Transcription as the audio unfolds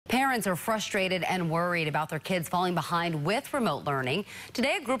Parents are frustrated and worried about their kids falling behind with remote learning.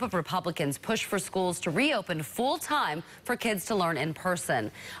 Today, a group of Republicans pushed for schools to reopen full-time for kids to learn in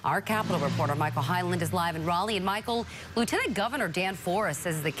person. Our Capitol reporter Michael Hyland is live in Raleigh. And Michael, Lieutenant Governor Dan Forest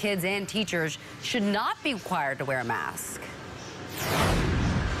says the kids and teachers should not be required to wear a mask.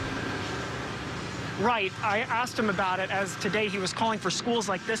 Right. I asked him about it as today he was calling for schools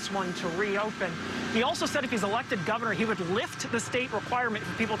like this one to reopen. He also said if he's elected governor, he would lift the state requirement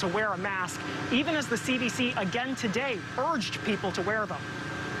for people to wear a mask, even as the CDC again today urged people to wear them.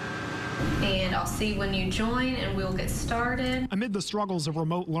 And I'll see when you join and we'll get started. Amid the struggles of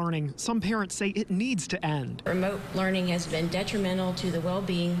remote learning, some parents say it needs to end. Remote learning has been detrimental to the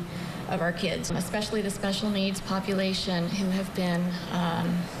well-being of our kids, especially the special needs population who have been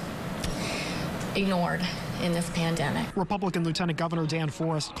ignored in this pandemic. Republican Lieutenant Governor Dan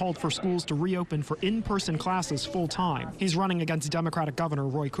Forest called for schools to reopen for in-person classes full-time. He's running against Democratic Governor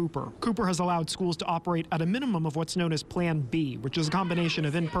Roy Cooper. Cooper has allowed schools to operate at a minimum of what's known as Plan B, which is a combination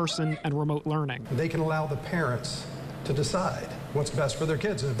of in-person and remote learning. They can allow the parents to decide what's best for their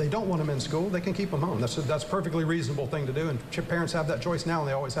kids. And if they don't want them in school, they can keep them home. That's a perfectly reasonable thing to do, and parents have that choice now, and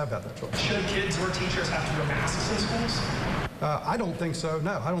they always have had that choice. Should kids or teachers have to wear masks in schools? I don't think so,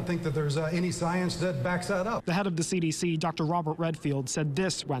 no. I don't think that there's any science that backs that up. The head of the CDC, Dr. Robert Redfield, said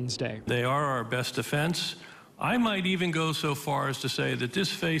this Wednesday. They are our best defense. I might even go so far as to say that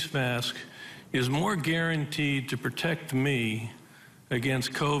this face mask is more guaranteed to protect me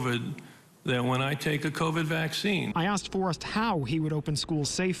against COVID than when I take a COVID vaccine. I asked Forrest how he would open schools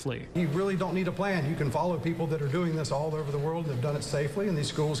safely. You really don't need a plan. You can follow people that are doing this all over the world and have done it safely, and these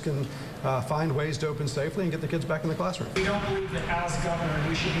schools can find ways to open safely and get the kids back in the classroom. We don't believe that as governor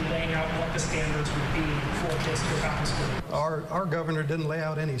you should be laying out what the standards would be for kids to go back to school. Our governor didn't lay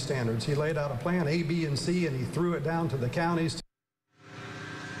out any standards. He laid out a plan A, B, and C, and he threw it down to the counties.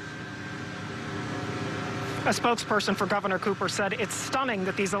 A spokesperson for Governor Cooper said it's stunning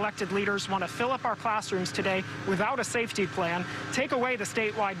that these elected leaders want to fill up our classrooms today without a safety plan, take away the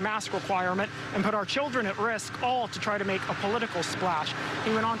statewide mask requirement, and put our children at risk, all to try to make a political splash. He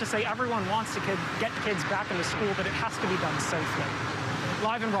went on to say everyone wants to get kids back into school, but it has to be done safely.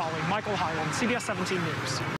 Live in Raleigh, Michael Hyland, CBS 17 News.